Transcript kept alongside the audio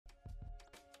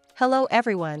Hello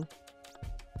everyone.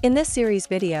 In this series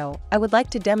video, I would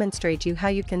like to demonstrate you how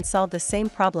you can solve the same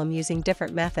problem using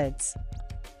different methods.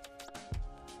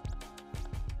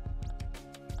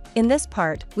 In this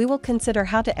part, we will consider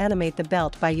how to animate the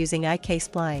belt by using IK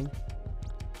Spline.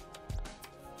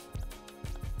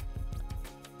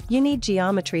 You need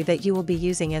geometry that you will be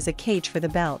using as a cage for the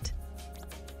belt.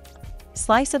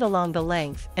 Slice it along the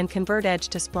length and convert edge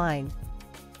to spline.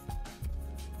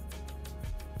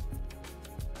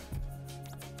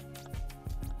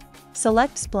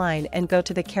 Select Spline and go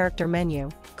to the Character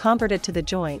menu, convert it to the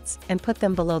joints, and put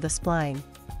them below the spline.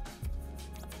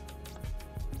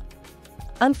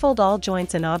 Unfold all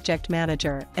joints in Object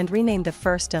Manager and rename the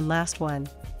first and last one.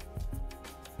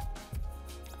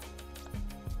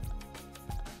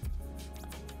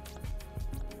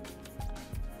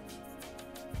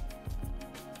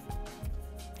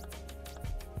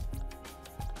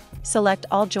 Select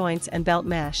all joints and belt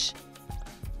mesh.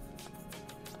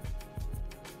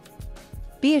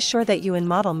 Be assured that you in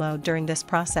model mode during this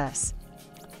process.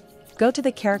 Go to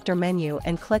the Character menu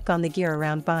and click on the gear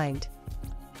around bind.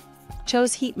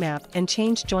 Choose heat map and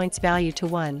change joints value to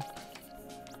 1.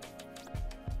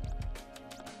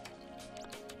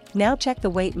 Now check the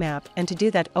weight map, and to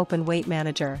do that open Weight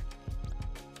Manager.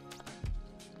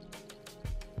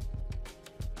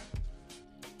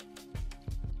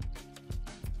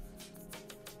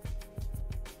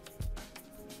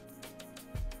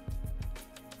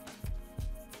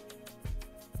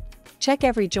 Check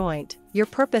every joint. Your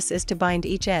purpose is to bind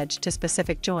each edge to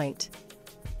specific joint.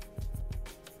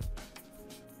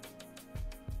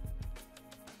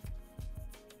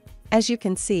 As you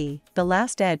can see, the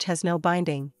last edge has no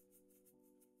binding.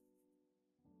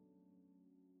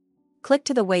 Click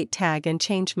to the weight tag and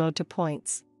change mode to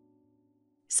points.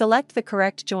 Select the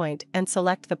correct joint and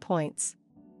select the points.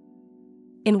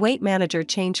 In Weight Manager,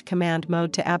 change command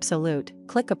mode to absolute,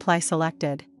 click Apply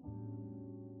Selected.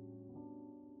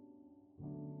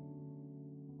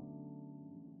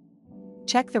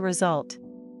 Check the result.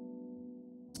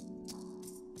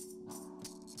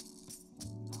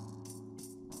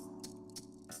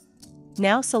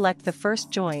 Now select the first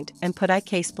joint and put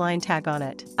IK Spline tag on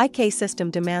it. IK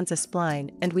system demands a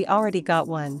spline, and we already got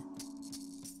one.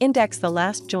 Index the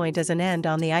last joint as an end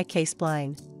on the IK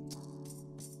Spline.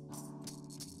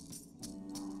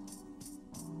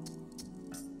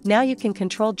 Now you can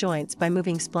control joints by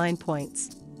moving spline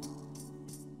points.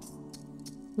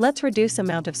 Let's reduce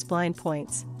amount of spline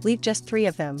points, leave just 3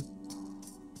 of them.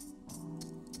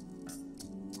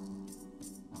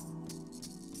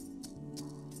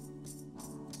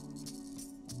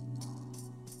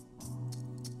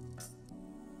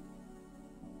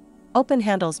 Open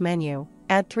Handles menu,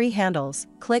 add 3 handles,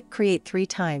 click Create 3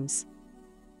 times.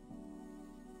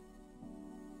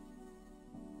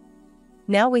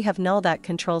 Now we have null that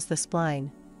controls the spline.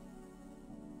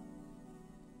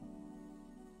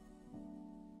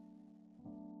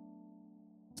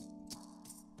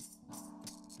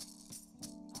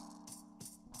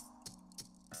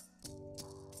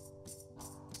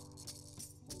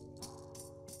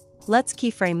 Let's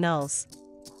keyframe nulls.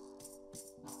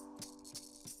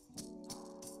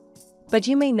 But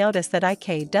you may notice that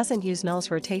IK doesn't use nulls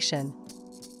rotation.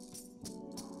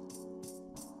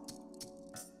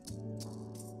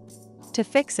 To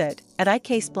fix it, at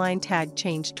IK Spline tag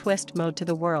change twist mode to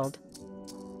the world.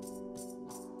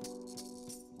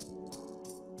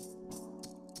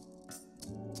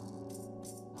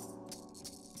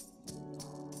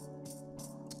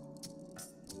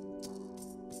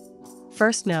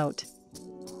 First note: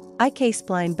 IK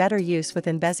Spline better use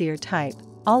within Bezier type.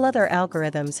 All other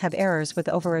algorithms have errors with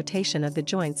over-rotation of the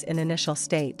joints in initial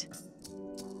state.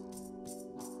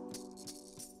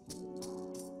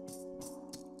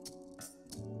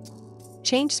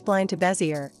 Change spline to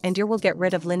Bezier, and you will get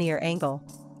rid of linear angle.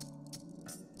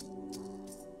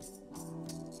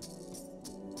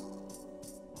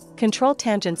 Control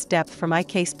tangents depth from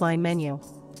IK Spline menu.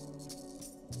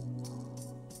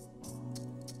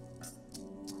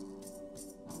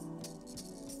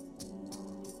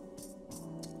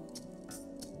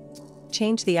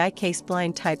 Change the IK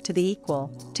Spline type to the equal,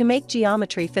 to make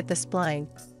geometry fit the spline.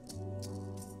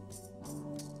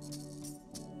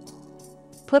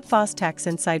 Put Fostax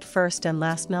inside first and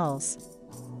last nulls.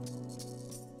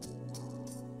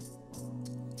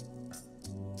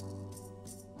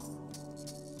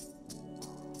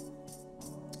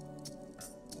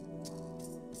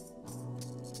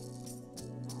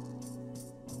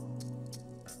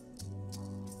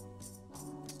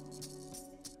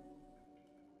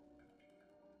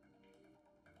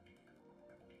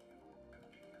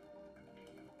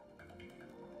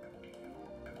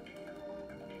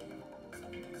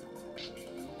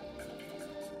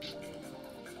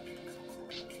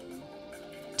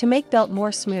 To make belt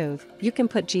more smooth, you can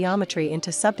put geometry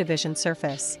into subdivision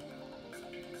surface.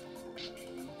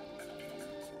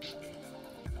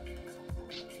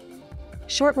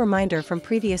 Short reminder from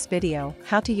previous video: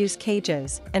 how to use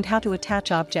cages and how to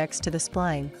attach objects to the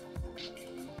spline.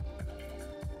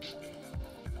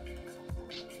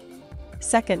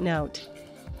 Second note: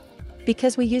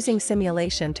 because we're using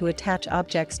simulation to attach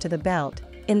objects to the belt,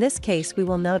 in this case we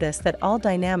will notice that all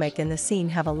dynamic in the scene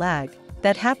have a lag.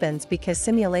 That happens because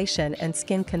simulation and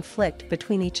skin conflict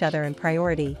between each other in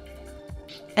priority.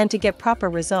 And to get proper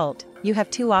result, you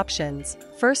have two options.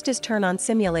 First is turn on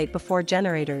simulate before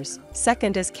generators.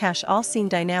 Second is cache all scene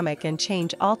dynamic and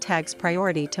change all tags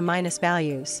priority to minus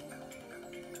values.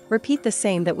 Repeat the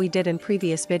same that we did in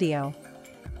previous video.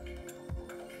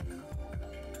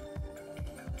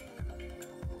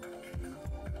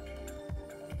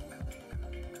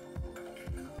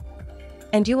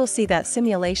 And you will see that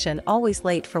simulation always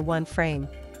late for one frame.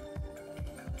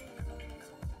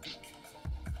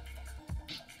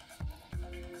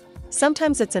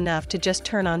 Sometimes it's enough to just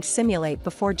turn on simulate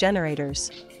before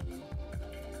generators.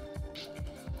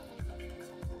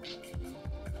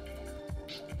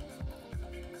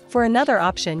 For another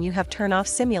option, you have turn off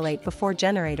simulate before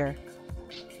generator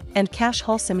and cache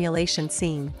whole simulation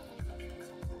scene.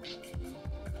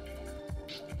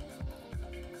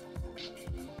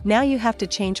 Now you have to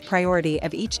change priority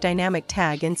of each dynamic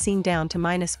tag in scene down to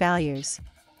minus values.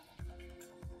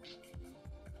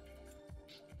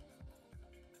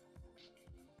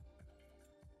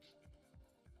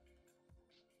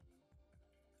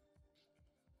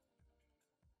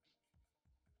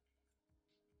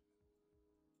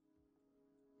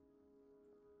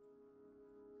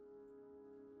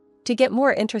 To get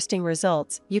more interesting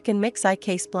results, you can mix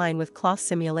IK Spline with cloth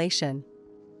simulation.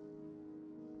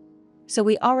 So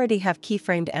we already have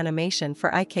keyframed animation for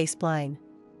IK Spline.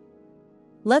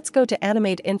 Let's go to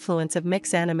animate influence of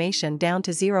mix animation down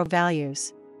to 0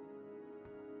 values.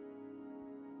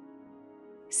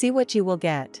 See what you will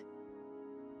get.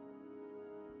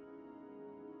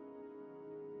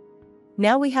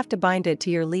 Now we have to bind it to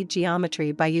your lead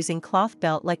geometry by using cloth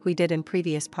belt like we did in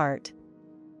previous part.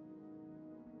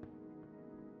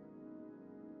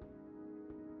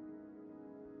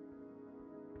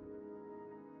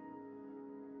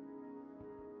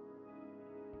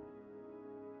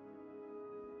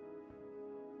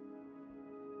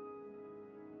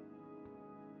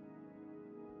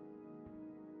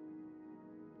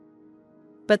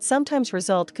 But sometimes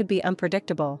result could be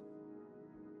unpredictable.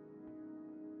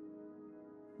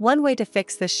 One way to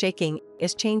fix this shaking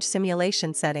is change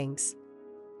simulation settings.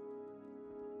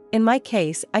 In my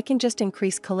case, I can just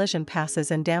increase collision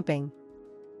passes and damping.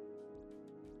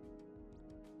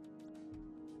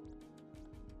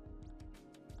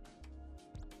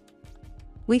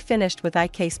 We finished with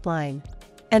IK Spline.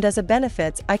 And as a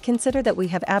benefit, I consider that we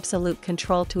have absolute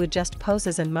control to adjust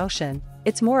poses and motion.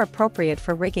 It's more appropriate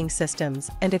for rigging systems,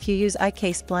 and if you use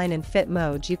IK Spline in fit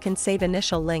mode, you can save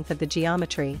initial length of the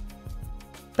geometry.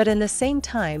 But in the same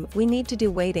time, we need to do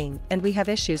weighting, and we have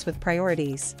issues with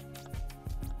priorities.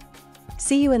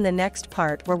 See you in the next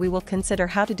part, where we will consider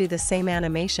how to do the same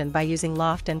animation by using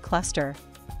loft and cluster.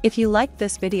 If you liked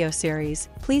this video series,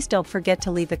 please don't forget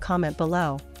to leave a comment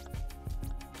below.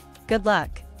 Good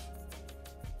luck!